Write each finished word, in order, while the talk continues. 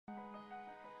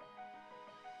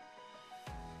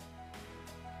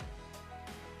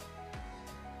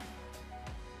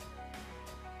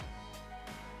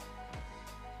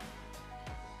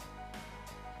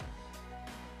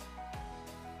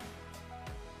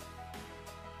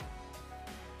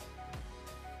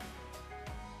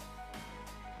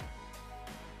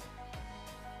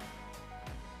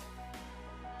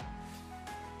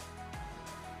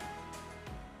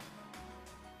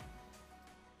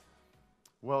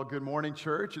Well, good morning,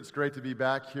 church. It's great to be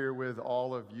back here with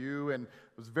all of you, and I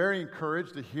was very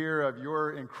encouraged to hear of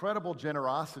your incredible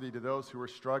generosity to those who are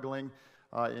struggling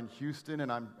in Houston, and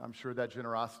I'm sure that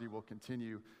generosity will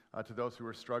continue to those who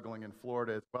are struggling in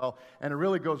Florida as well. And it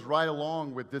really goes right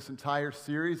along with this entire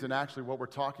series and actually what we're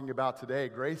talking about today.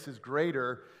 Grace is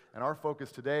greater, and our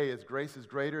focus today is grace is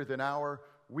greater than our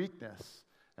weakness.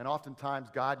 And oftentimes,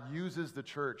 God uses the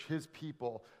church, His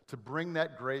people, to bring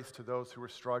that grace to those who are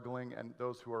struggling and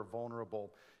those who are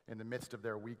vulnerable in the midst of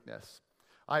their weakness.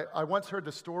 I once heard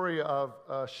the story of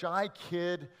a shy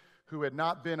kid who had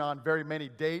not been on very many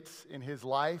dates in his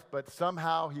life, but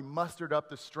somehow he mustered up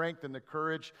the strength and the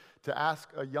courage to ask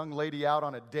a young lady out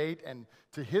on a date, and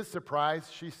to his surprise,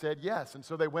 she said yes. And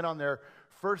so they went on their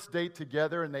first date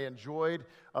together, and they enjoyed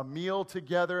a meal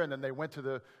together, and then they went to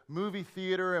the movie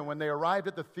theater, and when they arrived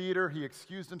at the theater, he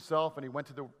excused himself, and he went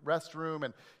to the restroom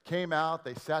and came out.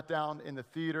 They sat down in the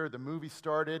theater, the movie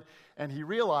started, and he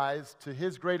realized, to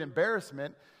his great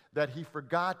embarrassment, that he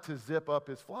forgot to zip up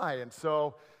his fly. And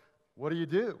so, what do you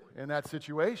do in that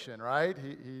situation, right?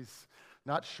 He's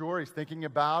not sure. He's thinking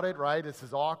about it, right? This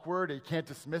is awkward. He can't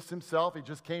dismiss himself. He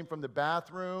just came from the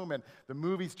bathroom, and the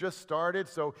movie's just started.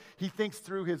 So he thinks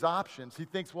through his options. He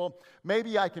thinks, well,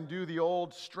 maybe I can do the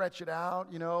old stretch it out,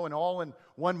 and all in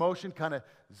one motion, kind of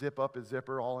zip up his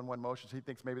zipper all in one motion. So he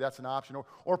thinks maybe that's an option.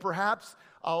 Or perhaps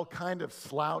I'll kind of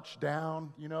slouch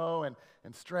down,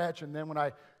 and stretch. And then when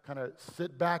I kind of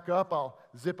sit back up, I'll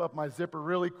zip up my zipper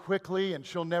really quickly, and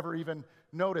she'll never even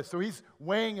notice. So he's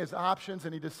weighing his options,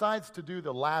 and he decides to do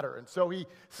the latter. And so he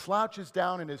slouches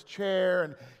down in his chair,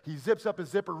 and he zips up his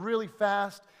zipper really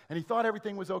fast, and he thought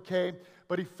everything was okay,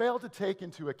 but he failed to take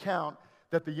into account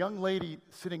that the young lady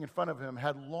sitting in front of him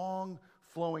had long,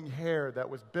 flowing hair that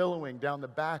was billowing down the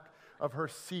back of her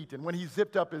seat. And when he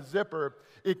zipped up his zipper,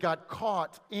 it got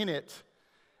caught in it,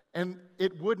 and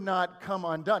it would not come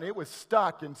undone. It was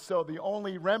stuck, and so the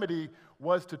only remedy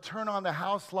was to turn on the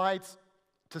house lights,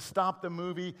 to stop the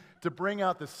movie, to bring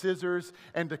out the scissors,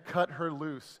 and to cut her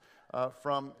loose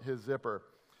from his zipper.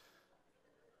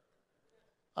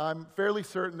 I'm fairly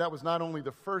certain that was not only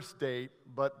the first date,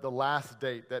 but the last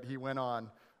date that he went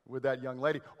on with that young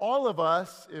lady. All of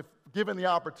us, if given the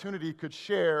opportunity, could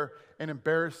share an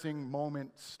embarrassing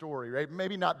moment story, right?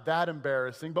 Maybe not that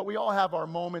embarrassing, but we all have our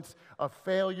moments of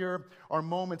failure, our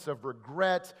moments of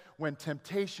regret, when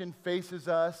temptation faces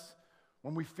us,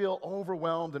 when we feel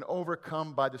overwhelmed and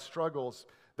overcome by the struggles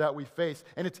that we face.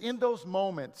 And it's in those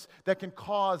moments that can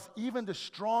cause even the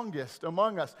strongest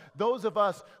among us, those of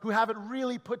us who have it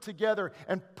really put together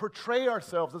and portray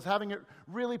ourselves as having it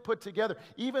really put together,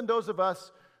 even those of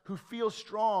us who feel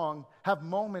strong have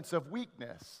moments of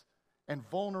weakness and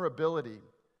vulnerability.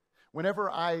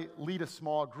 Whenever I lead a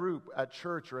small group at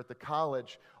church or at the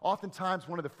college, oftentimes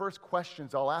one of the first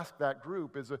questions I'll ask that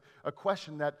group is a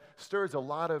question that stirs a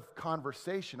lot of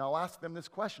conversation. I'll ask them this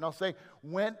question. I'll say,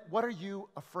 what are you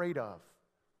afraid of?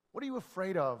 What are you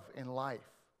afraid of in life?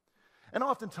 And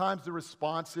oftentimes the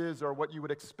responses are what you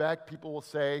would expect. People will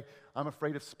say, I'm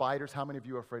afraid of spiders. How many of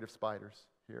you are afraid of spiders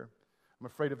here? I'm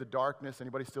afraid of the darkness.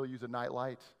 Anybody still use a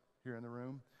nightlight here in the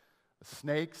room?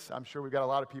 Snakes, I'm sure we've got a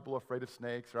lot of people afraid of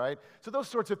snakes, right? So those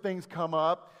sorts of things come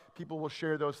up. People will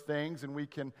share those things, and we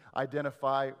can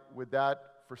identify with that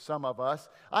for some of us.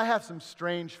 I have some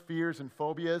strange fears and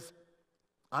phobias.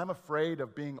 I'm afraid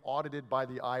of being audited by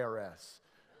the IRS,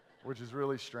 which is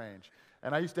really strange.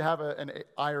 And I used to have an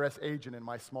IRS agent in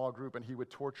my small group, and he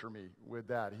would torture me with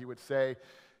that. He would say,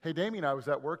 hey, Damien, I was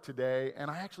at work today,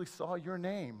 and I actually saw your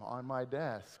name on my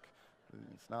desk.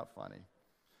 It's not funny.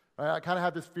 I kind of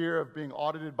have this fear of being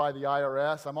audited by the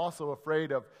IRS. I'm also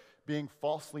afraid of being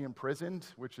falsely imprisoned,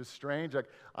 which is strange.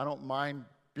 I don't mind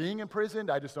being imprisoned.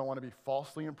 I just don't want to be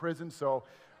falsely imprisoned. So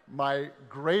my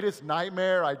greatest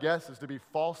nightmare, I guess, is to be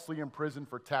falsely imprisoned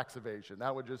for tax evasion.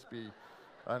 That would just be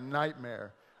a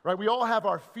nightmare. Right? We all have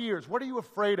our fears. What are you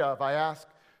afraid of? I ask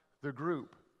the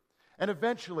group. And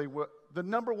eventually, the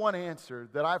number one answer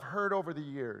that I've heard over the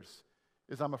years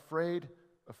is I'm afraid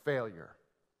of failure.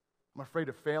 I'm afraid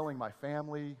of failing my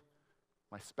family,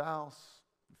 my spouse,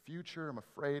 the future. I'm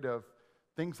afraid of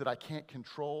things that I can't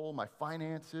control, my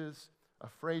finances,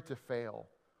 afraid to fail.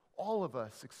 All of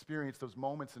us experience those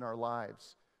moments in our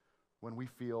lives when we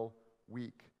feel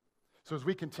weak. So as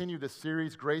we continue this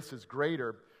series, Grace is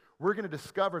Greater, we're going to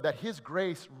discover that His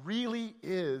grace really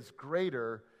is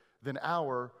greater than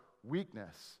our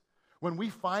weakness. When we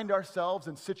find ourselves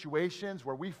in situations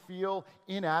where we feel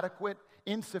inadequate,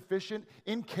 insufficient,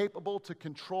 incapable to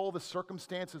control the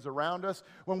circumstances around us,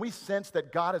 when we sense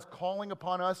that God is calling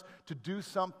upon us to do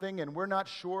something and we're not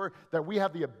sure that we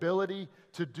have the ability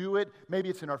to do it, maybe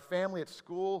it's in our family, at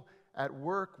school, at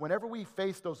work, whenever we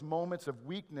face those moments of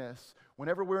weakness,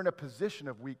 whenever we're in a position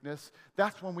of weakness,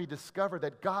 that's when we discover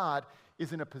that God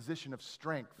is in a position of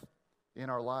strength in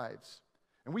our lives.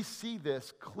 And we see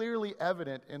this clearly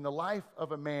evident in the life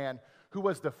of a man who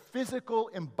was the physical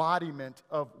embodiment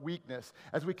of weakness.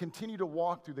 As we continue to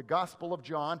walk through the Gospel of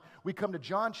John, we come to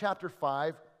John chapter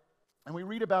 5, and we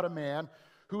read about a man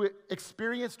who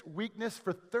experienced weakness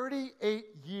for 38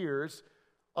 years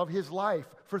of his life.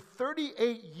 For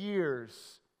 38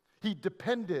 years, he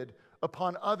depended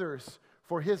upon others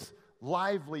for his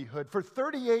livelihood. For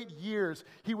 38 years,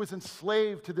 he was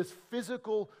enslaved to this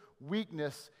physical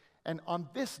weakness. And on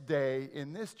this day,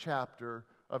 in this chapter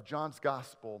of John's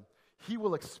Gospel, he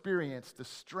will experience the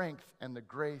strength and the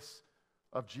grace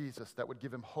of Jesus that would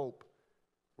give him hope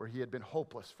where he had been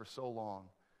hopeless for so long.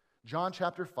 John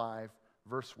chapter 5,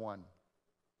 verse 1.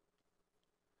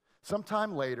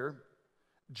 Sometime later,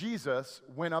 Jesus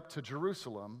went up to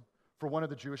Jerusalem for one of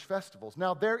the Jewish festivals.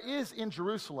 Now, there is in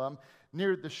Jerusalem,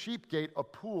 near the sheep gate, a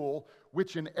pool,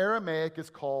 which in Aramaic is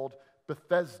called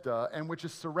Bethesda, and which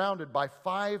is surrounded by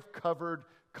 5 covered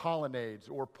colonnades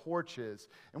or porches.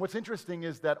 And what's interesting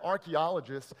is that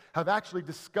archaeologists have actually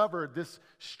discovered this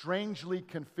strangely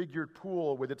configured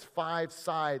pool with its 5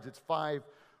 sides, its 5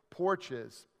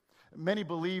 porches. Many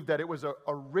believe that it was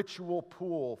a ritual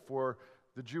pool for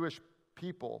the Jewish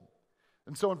people.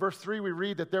 And so in verse 3, we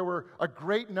read that there were a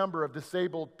great number of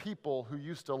disabled people who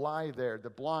used to lie there, the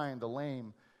blind, the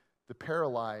lame, the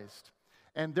paralyzed.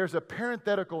 And there's a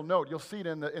parenthetical note. You'll see it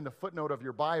in the footnote of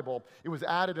your Bible. It was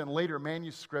added in later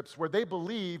manuscripts where they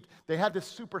believed, they had this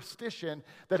superstition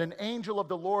that an angel of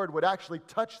the Lord would actually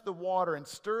touch the water and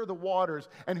stir the waters,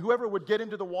 and whoever would get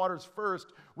into the waters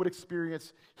first would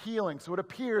experience healing. So it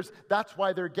appears that's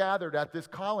why they're gathered at this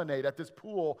colonnade, at this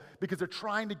pool, because they're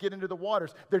trying to get into the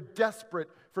waters. They're desperate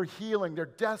for healing. They're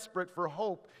desperate for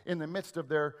hope in the midst of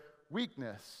their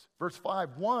weakness. Verse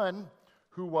 5, one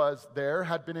who was there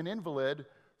had been an invalid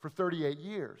for 38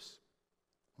 years.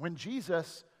 When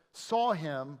Jesus saw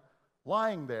him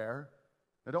lying there,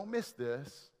 now don't miss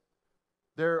this,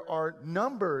 there are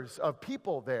numbers of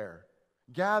people there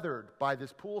gathered by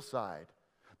this poolside.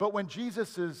 But when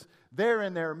Jesus is there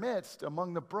in their midst,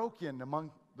 among the broken,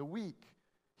 among the weak,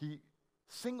 he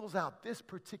singles out this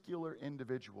particular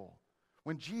individual.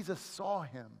 When Jesus saw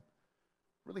him,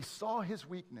 really saw his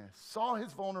weakness, saw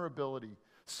his vulnerability,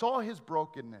 saw his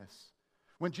brokenness,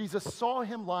 when Jesus saw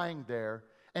him lying there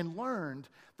and learned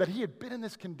that he had been in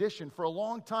this condition for a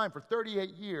long time, for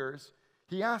 38 years,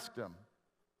 he asked him,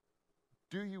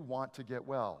 "Do you want to get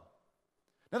well?"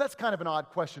 Now that's kind of an odd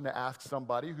question to ask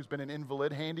somebody who's been an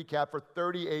invalid, handicapped for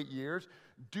 38 years.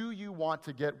 Do you want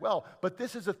to get well? But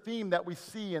this is a theme that we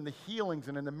see in the healings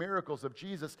and in the miracles of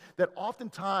Jesus, that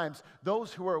oftentimes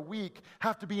those who are weak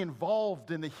have to be involved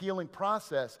in the healing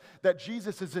process, that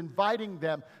Jesus is inviting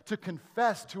them to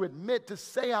confess, to admit, to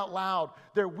say out loud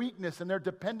their weakness and their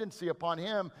dependency upon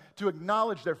him, to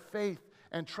acknowledge their faith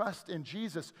and trust in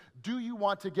Jesus. Do you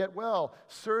want to get well?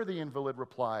 Sir, the invalid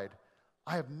replied,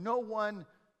 I have no one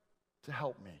to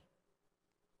help me.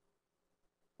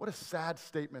 What a sad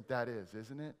statement that is,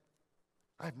 isn't it?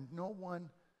 I have no one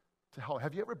to help.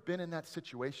 Have you ever been in that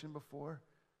situation before?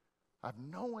 I have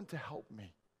no one to help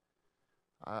me.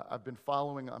 I've been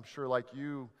following, I'm sure like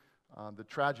you, the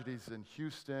tragedies in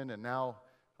Houston and now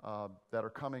that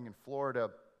are coming in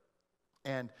Florida.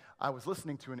 And I was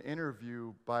listening to an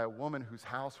interview by a woman whose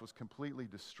house was completely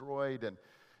destroyed, and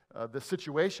the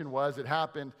situation was, it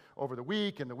happened over the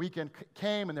week, and the weekend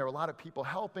came, and there were a lot of people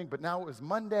helping, but now it was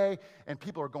Monday, and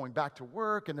people are going back to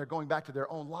work, and they're going back to their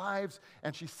own lives.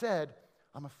 And she said,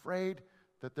 I'm afraid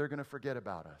that they're going to forget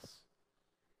about us.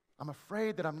 I'm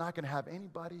afraid that I'm not going to have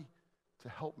anybody to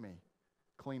help me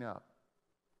clean up.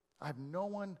 I have no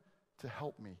one to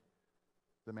help me,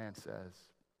 the man says.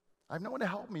 I have no one to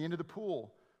help me into the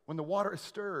pool when the water is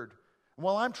stirred. And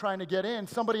while I'm trying to get in,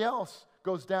 somebody else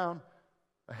goes down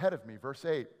ahead of me. Verse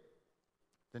 8,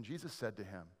 then Jesus said to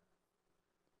him,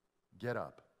 get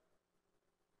up,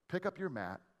 pick up your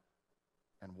mat,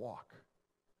 and walk.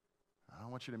 I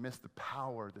don't want you to miss the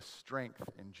power, the strength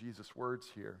in Jesus' words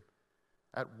here.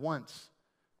 At once,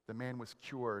 the man was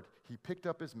cured. He picked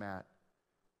up his mat,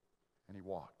 and he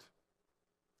walked.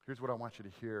 Here's what I want you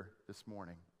to hear this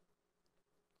morning.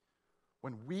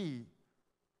 When we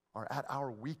are at our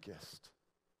weakest,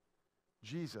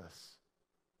 Jesus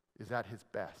is at his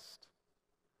best.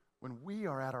 When we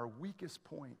are at our weakest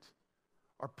point,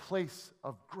 our place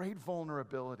of great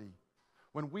vulnerability,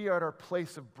 when we are at our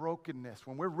place of brokenness,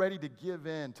 when we're ready to give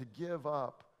in, to give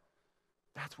up,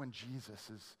 that's when Jesus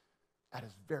is at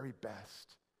his very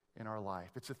best in our life.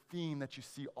 It's a theme that you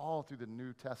see all through the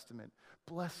New Testament.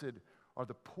 Blessed are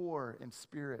the poor in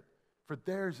spirit, for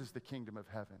theirs is the kingdom of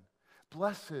heaven.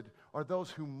 Blessed are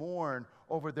those who mourn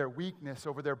over their weakness,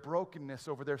 over their brokenness,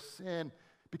 over their sin,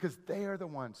 because they are the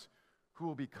ones who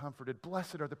will be comforted.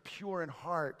 Blessed are the pure in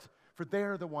heart, for they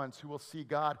are the ones who will see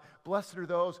God. Blessed are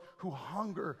those who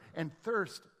hunger and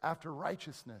thirst after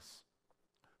righteousness,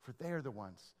 for they are the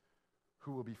ones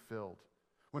who will be filled.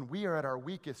 When we are at our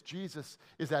weakest, Jesus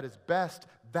is at his best.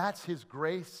 That's his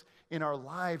grace in our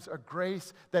lives, a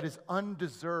grace that is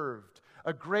undeserved,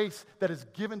 a grace that is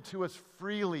given to us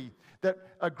freely,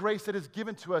 a grace that is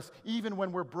given to us even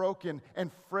when we're broken and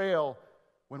frail,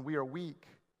 when we are weak.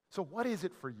 So what is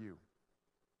it for you?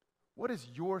 What is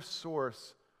your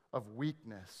source of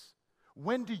weakness?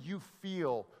 When do you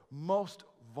feel most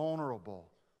vulnerable?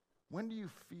 When do you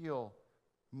feel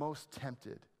most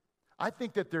tempted? I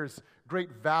think that there's great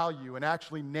value in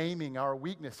actually naming our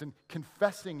weakness and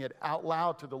confessing it out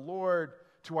loud to the Lord,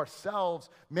 to ourselves,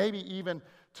 maybe even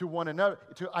to one another,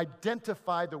 to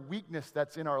identify the weakness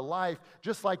that's in our life,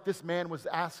 just like this man was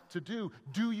asked to do.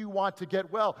 Do you want to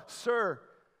get well? Sir,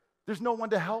 there's no one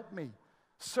to help me.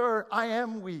 Sir, I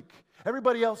am weak.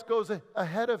 Everybody else goes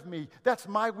ahead of me. That's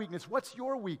my weakness. What's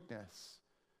your weakness?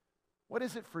 What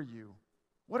is it for you?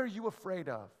 What are you afraid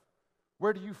of?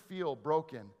 Where do you feel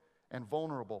broken and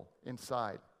vulnerable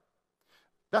inside?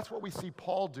 That's what we see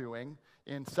Paul doing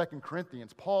in 2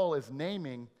 Corinthians. Paul is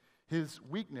naming his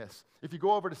weakness. If you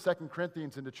go over to 2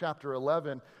 Corinthians into chapter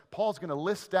 11, Paul's going to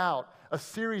list out a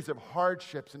series of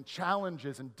hardships and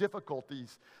challenges and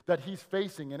difficulties that he's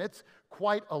facing, and it's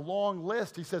quite a long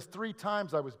list. He says, 3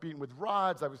 times I was beaten with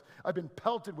rods, I've been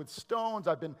pelted with stones,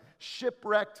 I've been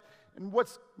shipwrecked, and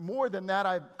what's more than that,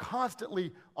 I'm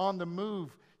constantly on the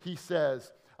move, he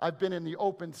says. I've been in the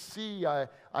open sea.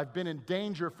 I've been in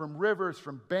danger from rivers,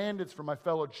 from bandits, from my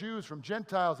fellow Jews, from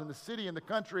Gentiles in the city and the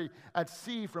country, at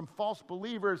sea, from false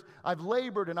believers. I've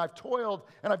labored and I've toiled,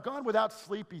 and I've gone without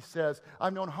sleep, he says.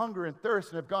 I've known hunger and thirst,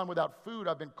 and have gone without food.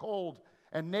 I've been cold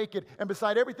and naked. And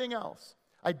beside everything else,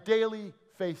 I daily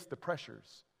face the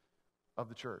pressures of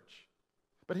the church.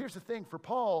 But here's the thing, for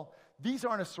Paul, these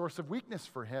aren't a source of weakness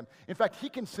for him. In fact, he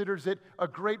considers it a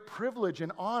great privilege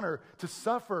and honor to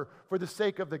suffer for the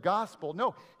sake of the gospel.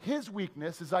 No, his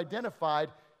weakness is identified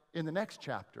in the next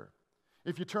chapter.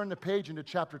 If you turn the page into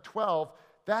chapter 12,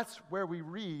 that's where we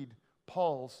read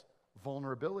Paul's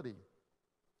vulnerability.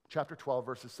 Chapter 12,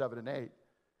 verses 7 and 8.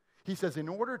 He says, in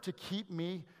order to keep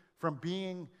me from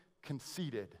being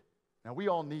conceited. Now, we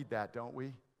all need that, don't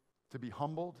we? To be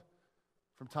humbled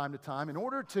from time to time, in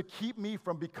order to keep me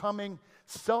from becoming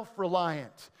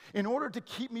self-reliant, in order to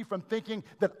keep me from thinking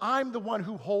that I'm the one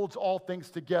who holds all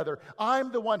things together.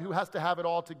 I'm the one who has to have it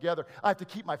all together. I have to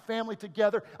keep my family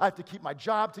together. I have to keep my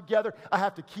job together. I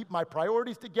have to keep my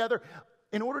priorities together.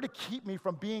 In order to keep me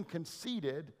from being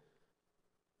conceited,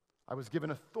 I was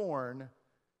given a thorn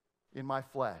in my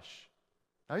flesh.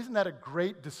 Now, isn't that a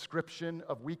great description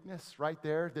of weakness right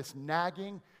there? This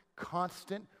nagging,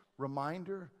 constant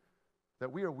reminder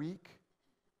that we are weak,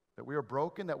 that we are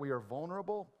broken, that we are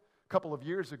vulnerable. A couple of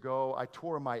years ago, I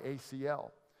tore my ACL.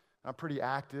 I'm pretty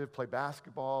active, play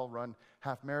basketball, run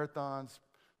half marathons,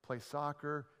 play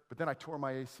soccer, but then I tore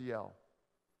my ACL.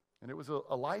 And it was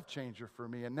a life changer for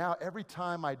me. And now every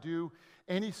time I do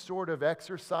any sort of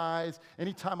exercise,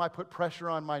 anytime I put pressure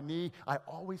on my knee, I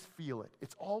always feel it.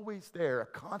 It's always there, a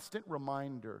constant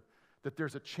reminder that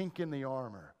there's a chink in the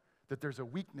armor, that there's a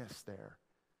weakness there.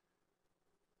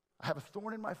 I have a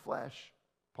thorn in my flesh,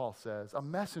 Paul says, a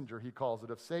messenger, he calls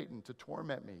it, of Satan to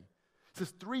torment me. He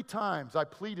says, 3 times I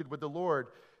pleaded with the Lord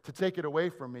to take it away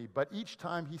from me, but each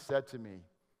time he said to me,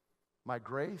 my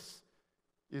grace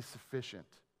is sufficient,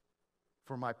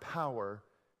 for my power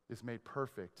is made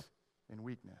perfect in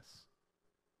weakness.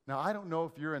 Now, I don't know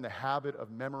if you're in the habit of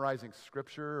memorizing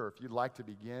Scripture or if you'd like to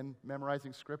begin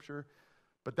memorizing Scripture,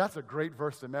 but that's a great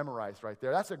verse to memorize right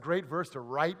there. That's a great verse to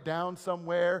write down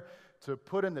somewhere, to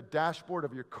put in the dashboard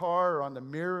of your car or on the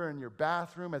mirror in your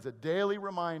bathroom as a daily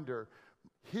reminder.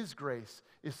 His grace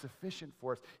is sufficient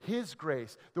for us. His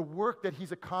grace, the work that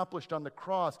he's accomplished on the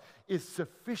cross, is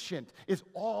sufficient, is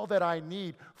all that I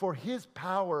need, for his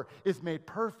power is made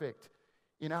perfect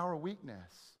in our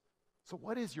weakness. So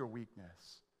what is your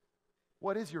weakness?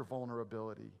 What is your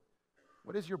vulnerability?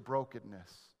 What is your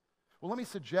brokenness? Well, let me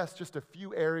suggest just a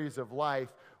few areas of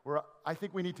life where I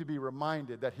think we need to be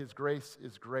reminded that his grace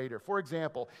is greater. For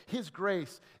example, his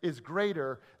grace is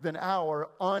greater than our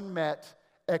unmet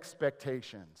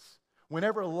expectations.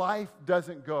 Whenever life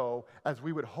doesn't go as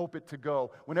we would hope it to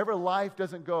go, whenever life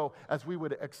doesn't go as we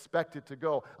would expect it to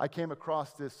go, I came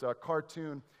across this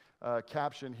cartoon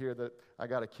caption here that I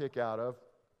got a kick out of.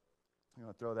 I'm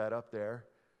going to throw that up there.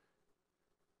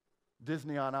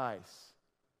 Disney on Ice.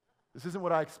 This isn't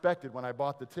what I expected when I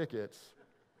bought the tickets.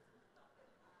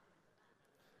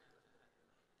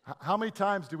 How many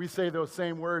times do we say those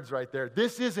same words right there?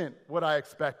 This isn't what I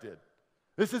expected.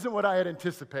 This isn't what I had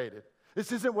anticipated.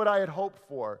 This isn't what I had hoped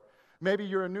for. Maybe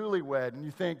you're a newlywed and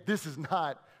you think, this is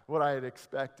not what I had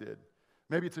expected.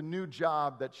 Maybe it's a new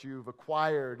job that you've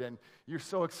acquired and you're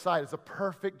so excited. It's a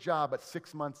perfect job, but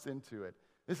 6 months into it.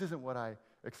 This isn't what I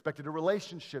expected. A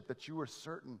relationship that you were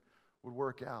certain would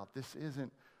work out. This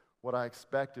isn't what I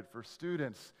expected. For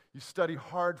students, you study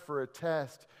hard for a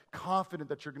test, confident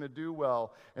that you're going to do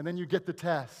well, and then you get the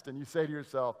test and you say to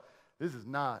yourself, this is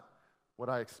not what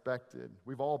I expected.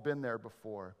 We've all been there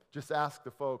before. Just ask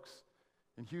the folks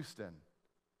in Houston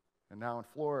and now in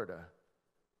Florida.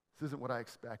 This isn't what I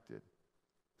expected.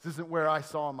 This isn't where I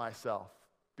saw myself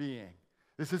being.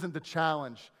 This isn't the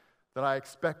challenge that I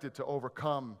expected to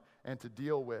overcome and to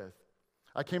deal with.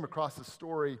 I came across a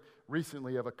story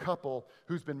recently of a couple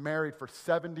who's been married for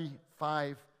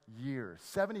 75 years.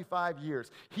 75 years.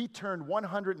 He turned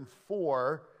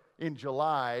 104 in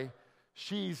July.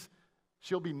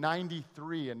 She'll be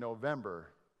 93 in November.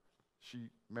 She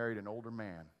married an older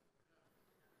man.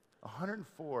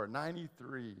 104,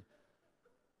 93.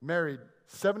 Married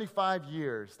 75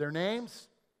 years. Their names?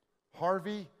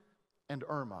 Harvey and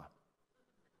Irma.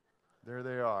 There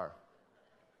they are.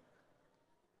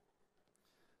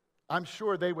 I'm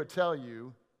sure they would tell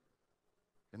you,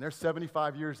 in their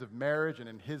 75 years of marriage and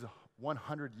in his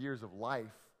 100 years of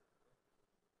life,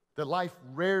 that life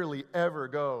rarely ever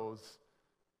goes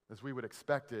as we would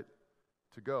expect it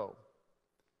to go.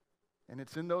 And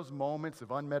it's in those moments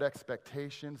of unmet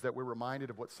expectations that we're reminded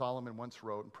of what Solomon once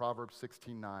wrote in Proverbs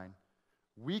 16:9.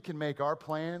 We can make our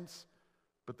plans,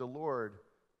 but the Lord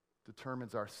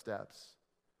determines our steps.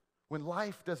 When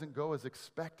life doesn't go as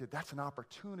expected, that's an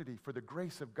opportunity for the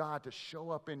grace of God to show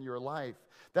up in your life.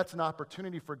 That's an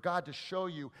opportunity for God to show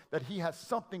you that He has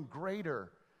something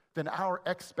greater than our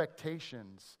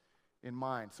expectations in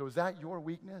mind. So is that your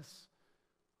weakness?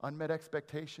 Unmet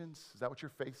expectations? Is that what you're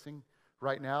facing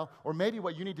right now? Or maybe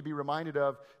what you need to be reminded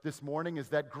of this morning is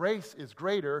that grace is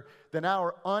greater than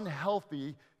our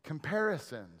unhealthy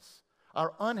comparisons.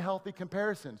 Our unhealthy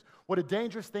comparisons. What a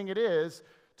dangerous thing it is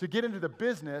to get into the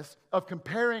business of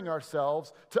comparing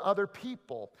ourselves to other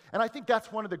people. And I think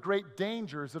that's one of the great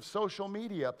dangers of social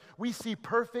media. We see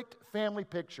perfect family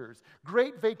pictures,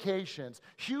 great vacations,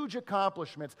 huge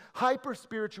accomplishments,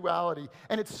 hyper-spirituality,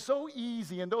 and it's so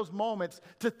easy in those moments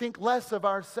to think less of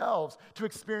ourselves, to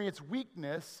experience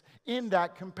weakness in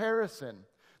that comparison.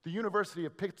 The University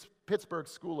of Pittsburgh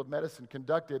School of Medicine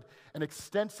conducted an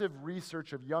extensive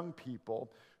research of young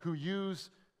people who use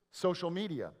social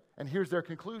media. And here's their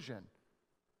conclusion.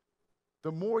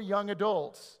 The more young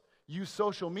adults use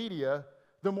social media,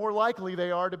 the more likely they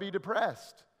are to be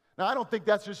depressed. Now, I don't think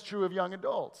that's just true of young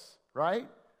adults, right?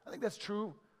 I think that's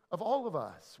true of all of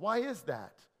us. Why is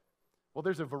that? Well,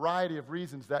 there's a variety of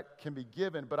reasons that can be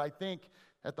given, but I think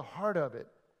at the heart of it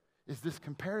is this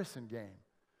comparison game.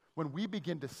 When we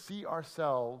begin to see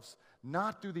ourselves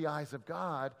not through the eyes of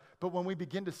God, but when we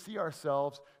begin to see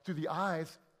ourselves through the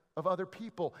eyes of other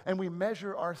people, and we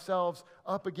measure ourselves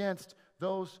up against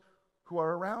those who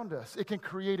are around us, it can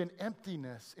create an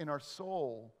emptiness in our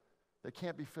soul that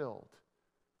can't be filled,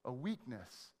 a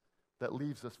weakness that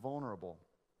leaves us vulnerable.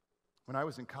 When I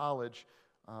was in college,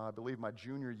 I believe my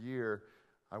junior year,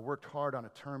 I worked hard on a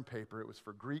term paper. It was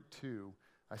for Greek 2.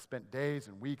 I spent days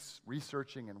and weeks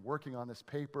researching and working on this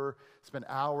paper, spent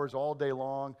hours all day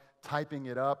long typing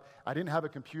it up. I didn't have a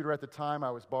computer at the time.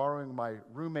 I was borrowing my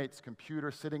roommate's computer,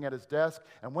 sitting at his desk.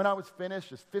 And when I was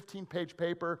finished, this 15-page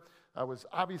paper, I was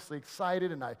obviously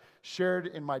excited, and I shared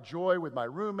in my joy with my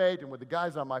roommate and with the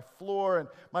guys on my floor. And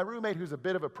my roommate, who's a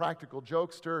bit of a practical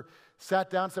jokester, sat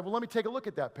down and said, well, let me take a look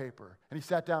at that paper. And he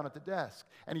sat down at the desk,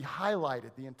 and he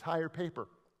highlighted the entire paper,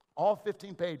 all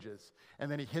 15 pages,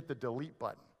 and then he hit the delete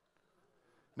button.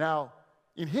 Now,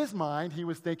 in his mind, he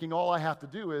was thinking, all I have to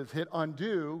do is hit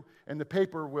undo, and the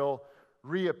paper will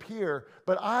reappear.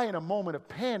 But I, in a moment of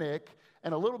panic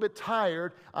and a little bit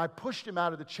tired, I pushed him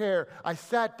out of the chair. I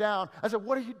sat down. I said,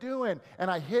 what are you doing? And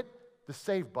I hit the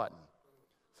save button.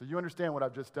 So you understand what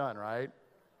I've just done, right?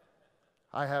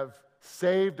 I have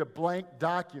saved a blank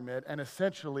document and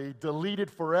essentially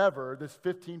deleted forever this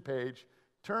 15-page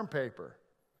term paper.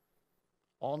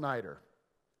 All-nighter.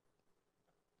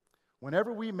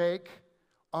 Whenever we make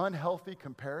unhealthy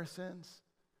comparisons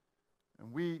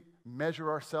and we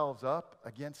measure ourselves up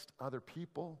against other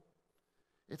people,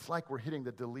 it's like we're hitting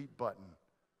the delete button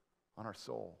on our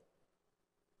soul.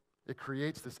 It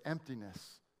creates this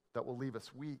emptiness that will leave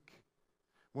us weak.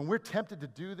 When we're tempted to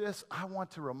do this, I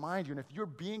want to remind you, and if you're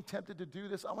being tempted to do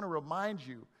this, I want to remind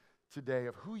you today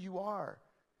of who you are.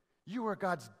 You are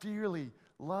God's dearly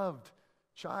loved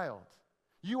child.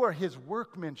 You are His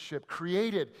workmanship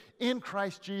created in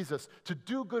Christ Jesus to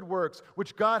do good works,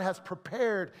 which God has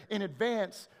prepared in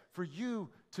advance for you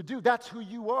to do. That's who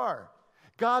you are.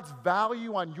 God's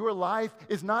value on your life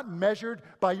is not measured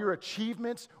by your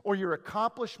achievements or your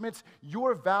accomplishments.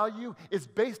 Your value is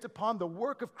based upon the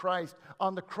work of Christ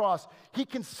on the cross. He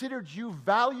considered you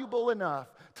valuable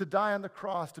enough to die on the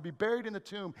cross, to be buried in the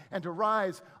tomb, and to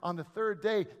rise on the third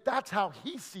day. That's how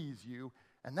He sees you,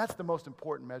 and that's the most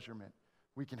important measurement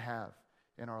we can have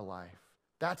in our life.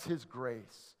 That's His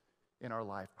grace in our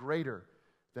life, greater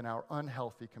than our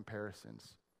unhealthy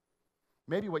comparisons.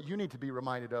 Maybe what you need to be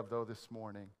reminded of, though, this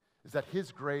morning is that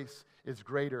His grace is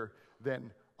greater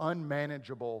than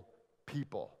unmanageable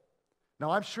people. Now,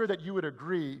 I'm sure that you would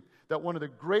agree that one of the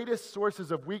greatest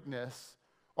sources of weakness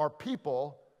are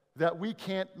people that we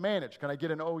can't manage. Can I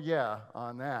get an oh yeah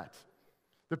on that?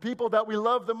 The people that we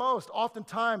love the most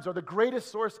oftentimes are the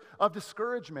greatest source of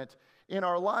discouragement in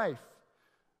our life.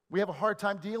 We have a hard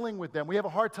time dealing with them. We have a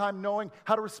hard time knowing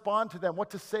how to respond to them,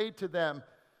 what to say to them,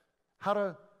 how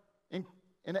to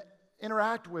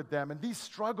interact with them. And these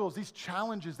struggles, these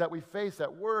challenges that we face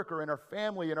at work or in our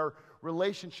family, in our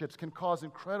relationships, can cause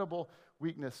incredible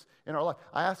weakness in our life.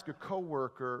 I asked a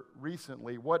coworker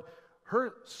recently what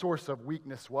her source of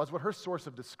weakness was, what her source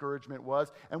of discouragement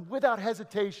was, and without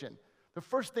hesitation, the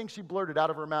first thing she blurted out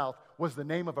of her mouth was the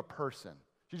name of a person.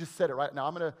 She just said it right now.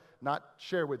 I'm going to not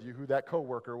share with you who that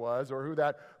coworker was or who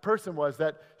that person was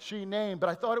that she named, but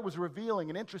I thought it was revealing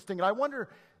and interesting, and I wonder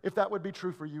if that would be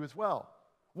true for you as well.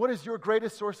 What is your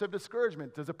greatest source of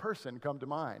discouragement? Does a person come to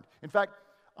mind? In fact,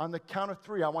 on the count of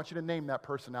 3, I want you to name that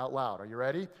person out loud. Are you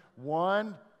ready?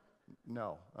 1,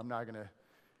 no, I'm not going to,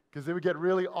 because it would get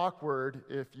really awkward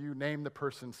if you name the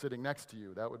person sitting next to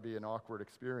you. That would be an awkward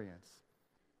experience.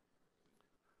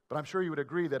 But I'm sure you would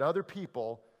agree that other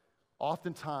people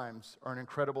oftentimes are an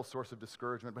incredible source of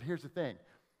discouragement. But here's the thing.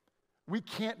 We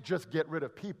can't just get rid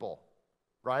of people,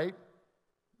 right?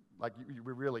 Like,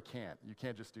 we really can't. You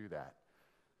can't just do that.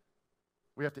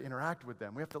 We have to interact with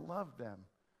them. We have to love them.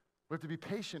 We have to be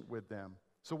patient with them.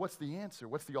 So what's the answer?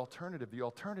 What's the alternative? The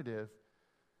alternative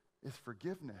is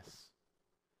forgiveness.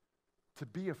 To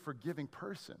be a forgiving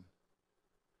person.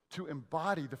 To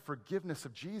embody the forgiveness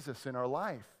of Jesus in our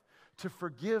life. To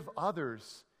forgive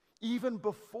others even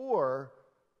before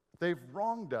they've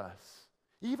wronged us.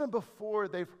 Even before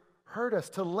they've hurt us.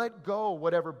 To let go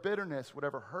whatever bitterness,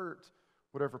 whatever hurt,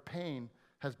 whatever pain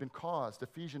has been caused.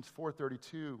 Ephesians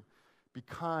 4:32, be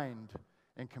kind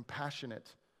and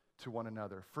compassionate to one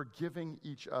another, forgiving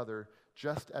each other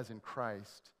just as in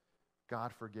Christ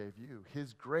God forgave you.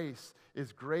 His grace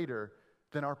is greater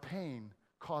than our pain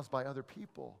caused by other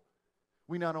people.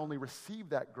 We not only receive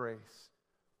that grace,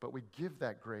 but we give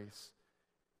that grace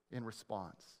in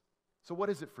response. So what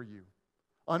is it for you?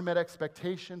 Unmet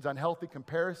expectations, unhealthy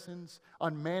comparisons,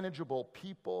 unmanageable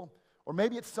people, or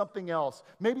maybe it's something else.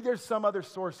 Maybe there's some other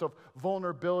source of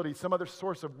vulnerability, some other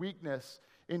source of weakness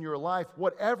in your life.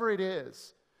 Whatever it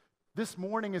is, this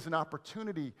morning is an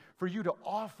opportunity for you to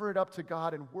offer it up to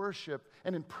God in worship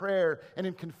and in prayer and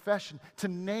in confession, to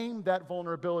name that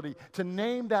vulnerability, to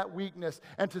name that weakness,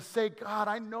 and to say, God,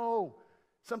 I know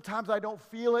sometimes I don't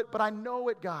feel it, but I know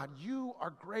it, God. You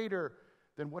are greater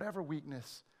than whatever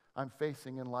weakness I'm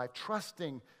facing in life,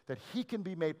 trusting that He can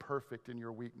be made perfect in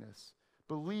your weakness,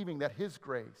 believing that His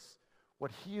grace,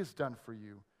 what He has done for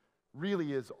you,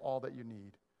 really is all that you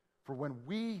need. For when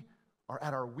we are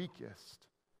at our weakest,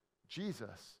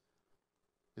 Jesus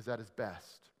is at His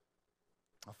best.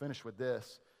 I'll finish with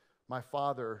this. My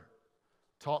father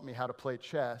taught me how to play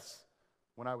chess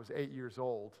when I was 8 years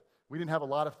old. We didn't have a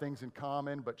lot of things in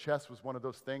common, but chess was one of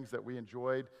those things that we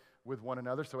enjoyed with one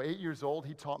another. So 8 years old,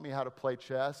 he taught me how to play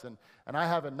chess. And I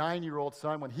have a 9-year-old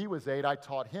son. When he was 8, I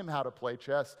taught him how to play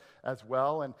chess as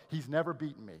well. And he's never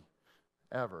beaten me,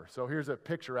 ever. So here's a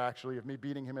picture, actually, of me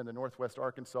beating him in the Northwest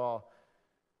Arkansas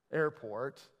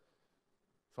airport.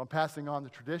 So I'm passing on the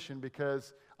tradition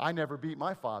because I never beat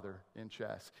my father in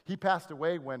chess. He passed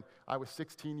away when I was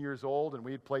 16 years old, and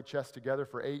we had played chess together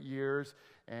for 8 years,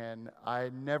 and I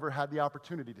never had the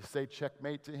opportunity to say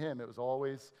checkmate to him. It was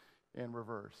always in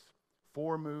reverse.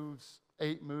 4 moves,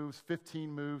 8 moves,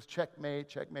 15 moves, checkmate,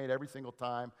 checkmate every single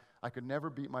time. I could never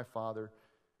beat my father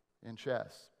in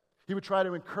chess. He would try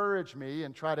to encourage me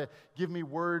and try to give me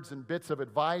words and bits of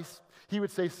advice. He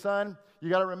would say, son, you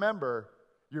got to remember,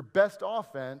 your best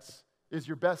offense is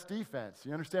your best defense.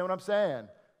 You understand what I'm saying?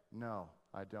 No,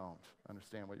 I don't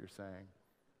understand what you're saying.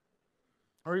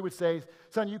 Or he would say,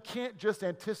 son, you can't just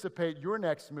anticipate your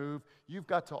next move. You've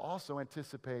got to also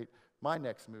anticipate my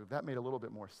next move. That made a little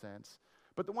bit more sense.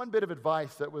 But the one bit of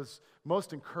advice that was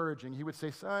most encouraging, he would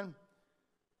say, son,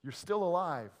 you're still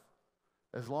alive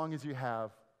as long as you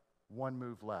have one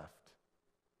move left.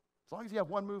 As long as you have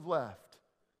one move left,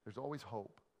 there's always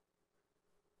hope.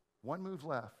 One move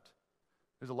left.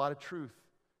 There's a lot of truth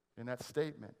in that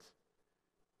statement.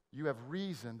 You have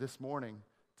reason this morning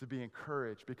to be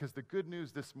encouraged, because the good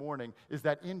news this morning is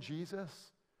that in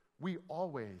Jesus, we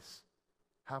always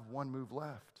have one move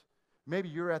left. Maybe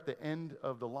you're at the end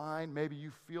of the line. Maybe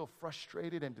you feel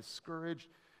frustrated and discouraged.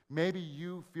 Maybe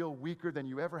you feel weaker than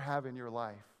you ever have in your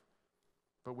life.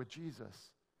 But with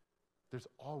Jesus, there's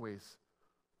always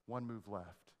one move left.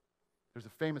 There's a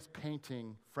famous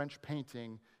painting, French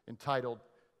painting, entitled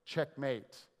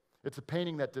Checkmate. It's a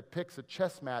painting that depicts a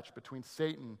chess match between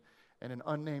Satan and an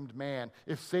unnamed man.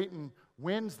 If Satan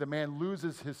wins, the man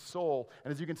loses his soul.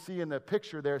 And as you can see in the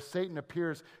picture there, Satan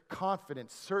appears confident,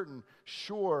 certain,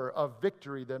 sure of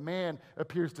victory. The man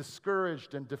appears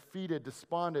discouraged and defeated,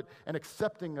 despondent, and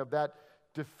accepting of that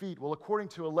defeat. Well, according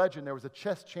to a legend, there was a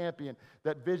chess champion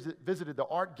that visited the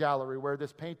art gallery where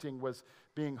this painting was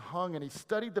being hung, and he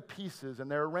studied the pieces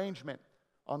and their arrangement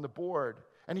on the board.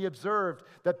 And he observed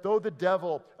that though the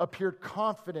devil appeared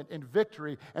confident in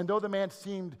victory, and though the man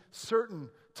seemed certain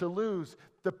to lose,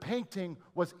 the painting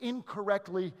was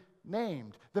incorrectly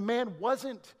named. The man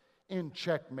wasn't in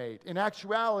checkmate. In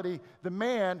actuality, the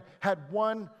man had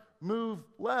one move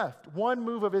left, one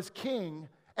move of his king,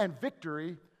 and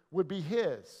victory would be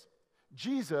his.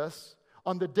 Jesus,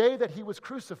 on the day that he was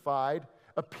crucified,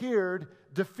 appeared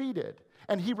defeated.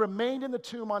 And he remained in the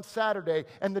tomb on Saturday,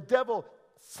 and the devil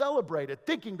celebrated,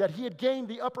 thinking that he had gained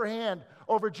the upper hand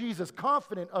over Jesus,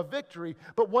 confident of victory.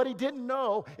 But what he didn't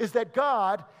know is that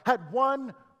God had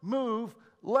one move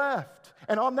left.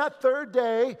 And on that third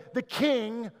day, the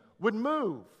king would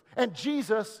move, and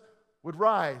Jesus would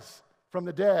rise from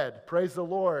the dead. Praise the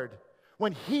Lord.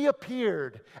 When he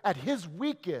appeared at his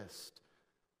weakest,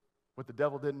 what the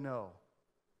devil didn't know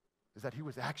is that he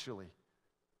was actually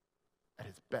at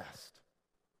his best.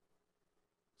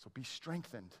 So be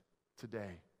strengthened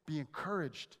today. Be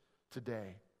encouraged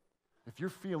today. If you're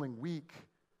feeling weak,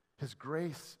 his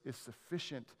grace is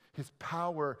sufficient. His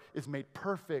power is made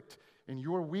perfect in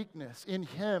your weakness. In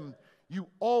him, you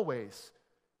always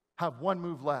have one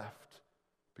move left.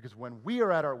 Because when we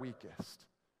are at our weakest,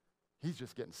 he's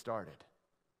just getting started.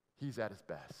 He's at his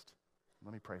best.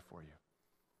 Let me pray for you.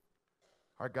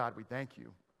 Our God, we thank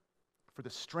you for the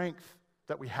strength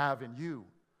that we have in you,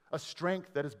 a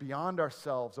strength that is beyond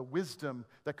ourselves, a wisdom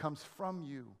that comes from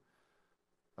you,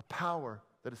 a power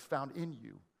that is found in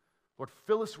you. Lord,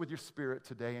 fill us with your Spirit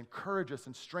today, encourage us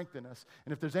and strengthen us.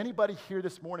 And if there's anybody here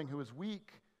this morning who is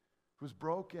weak, who's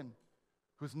broken,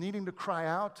 who's needing to cry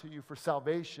out to you for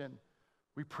salvation,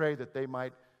 we pray that they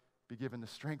might be given the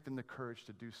strength and the courage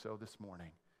to do so this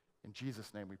morning. In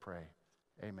Jesus' name we pray.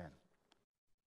 Amen.